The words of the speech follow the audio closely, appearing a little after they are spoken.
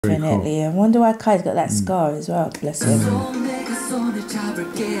Definitely. Cool. I wonder why Kai's got that scar as well, bless him.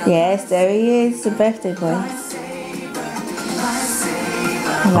 Yes, there he is, the birthday boy.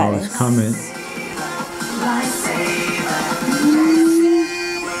 Oh, it's coming.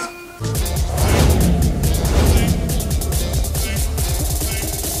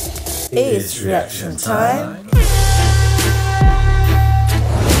 It's reaction time.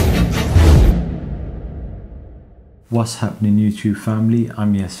 What's happening, YouTube family?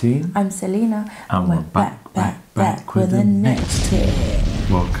 I'm Yaseen. I'm Salena. And we're back with the next tip.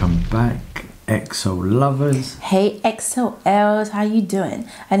 Welcome back, EXO lovers. Hey EXO-Ls, how you doing?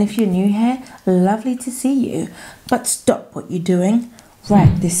 And if you're new here, lovely to see you. But stop what you're doing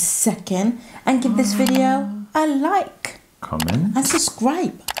right this second and give this video a like. Comment. And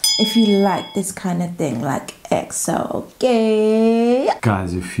subscribe if you like this kind of thing, like EXO, okay?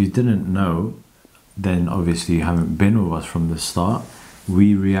 Guys, if you didn't know, then obviously you haven't been with us from the start.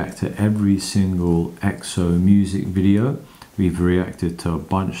 We react to every single EXO music video. We've reacted to a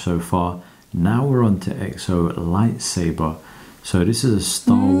bunch so far. Now we're on to EXO Lightsaber. So this is a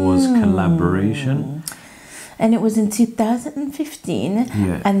Star Wars collaboration. And it was in 2015.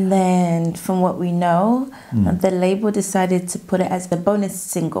 Yeah. And then from what we know, the label decided to put it as the bonus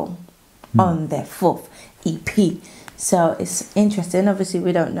single on their 4th EP. So it's interesting. Obviously,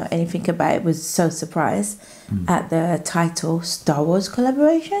 we don't know anything about it. Was so surprised at the title, Star Wars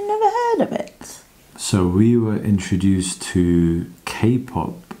collaboration. Never heard of it. So we were introduced to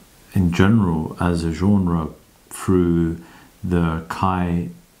K-pop in general as a genre through the Kai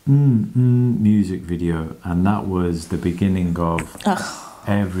music video, and that was the beginning of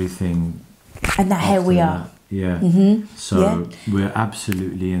everything. And now here we are. Yeah. So we're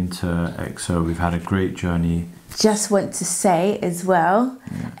absolutely into EXO. We've had a great journey. Just want to say as well,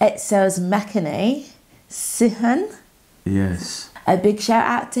 EXO's Maknae, Suhan. Yes. A big shout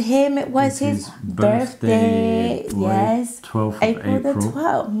out to him. It was his birthday. Yes. 12th of April the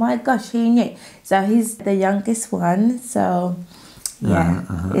 12th. My gosh, he knew. So he's the youngest one. So yeah,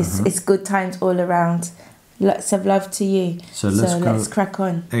 it's good times all around. Lots of love to you. So let's crack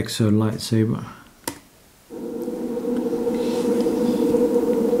on. EXO Lightsaber.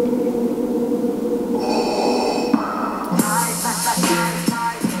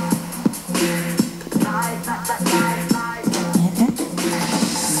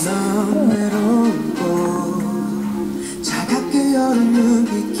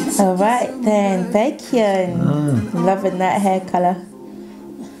 Alright then, Bacon. Loving that hair colour.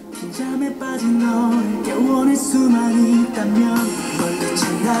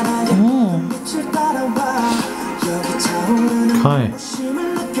 Hi. The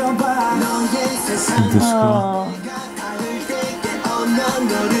scar.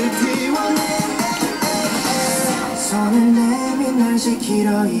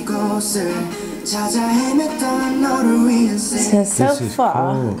 So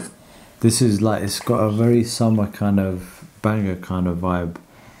far, cool. This is like, it's got a very summer kind of banger kind of vibe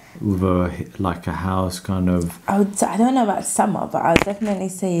with like a house kind of. I don't know about summer, but I would definitely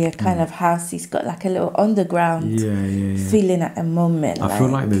say a kind of house. He's got like a little underground feeling at the moment. I feel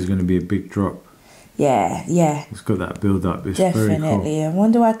like there's going to be a big drop. Yeah. It's got that build up. It's definitely. Very cool. I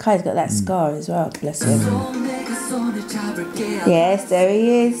wonder why Kai's got that scar as well, bless him. Yes, there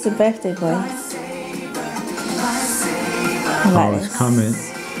he is, the birthday boy. Oh, it's coming.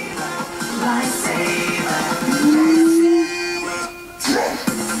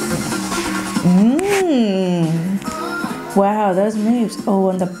 Wow, those moves. Oh,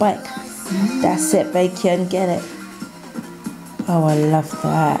 on the bike. That's it, Bacon, get it. Oh, I love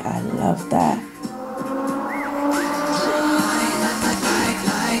that. I love that.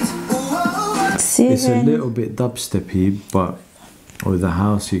 It's a little bit dubsteppy, but with the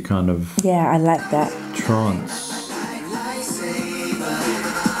house you kind of... Yeah, I like that. Trance.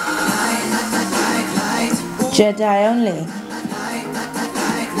 Jedi only.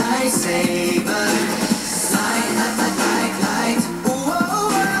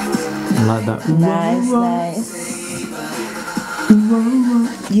 I like that. Nice.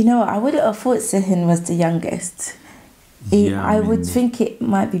 You know, I would have thought Suhan was the youngest. I would think it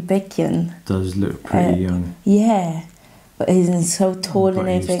might be Bacon. Does look pretty young. Yeah, but he's so tall and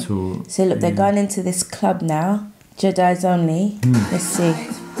everything. Tall. So look, they're going into this club now. Jedi's only. Let's see.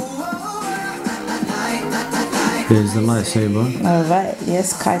 There's the lightsaber. All right.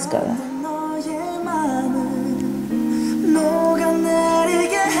 Yes, Kai's got that.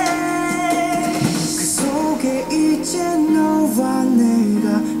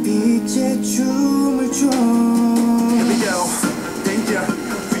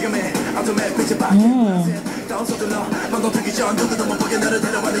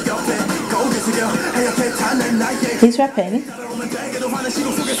 He's rapping.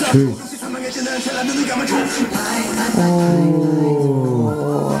 It's true. Oh.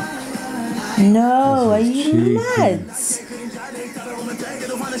 No, are you mad? It's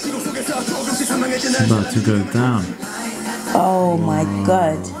about to go down. Oh my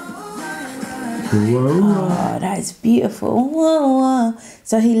god. Whoa. Oh, that is beautiful. Whoa, whoa.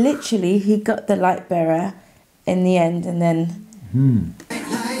 So he got the light bearer in the end, and then.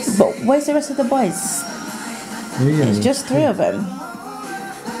 But where's the rest of the boys? Yeah, It's just 3 of them.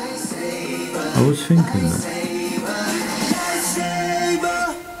 I was thinking that.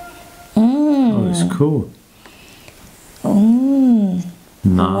 Oh, it's cool.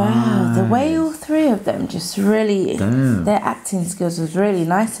 Nice. Wow, the way all 3 of them just really, their acting skills was really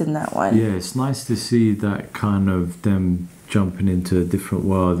nice in that one. Yeah, it's nice to see that kind of them jumping into a different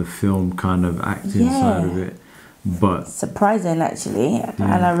world, the film kind of acting side of it. But surprising actually,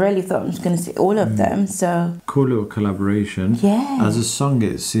 and I really thought I was going to see all of them. So cool little collaboration. Yeah. As a song,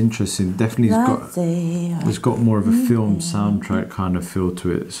 it's interesting. Definitely, it's got more of a film soundtrack kind of feel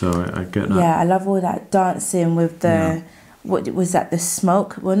to it. So I get that. Yeah, I love all that dancing with the. What was that? The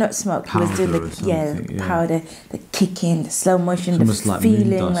smoke? Well, not smoke. He was doing the powder, the kicking, the slow motion, the like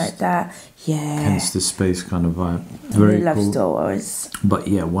feeling like that. Yeah. Hence the space kind of vibe. Very cool. Love Star Wars. But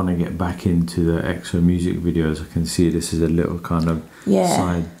yeah, want to get back into the EXO music videos. I can see this is a little kind of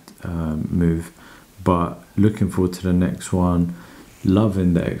side move. But looking forward to the next one.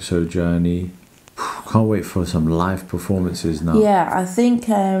 Loving the EXO journey. Can't wait for some live performances now. Yeah, I think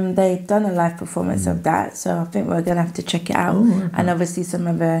they've done a live performance of that, so I think we're gonna have to check it out. And obviously some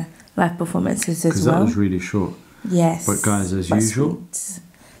other live performances as well. Because that was really short. Yes. But guys, as usual,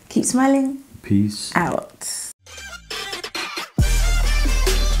 keep smiling. Peace out.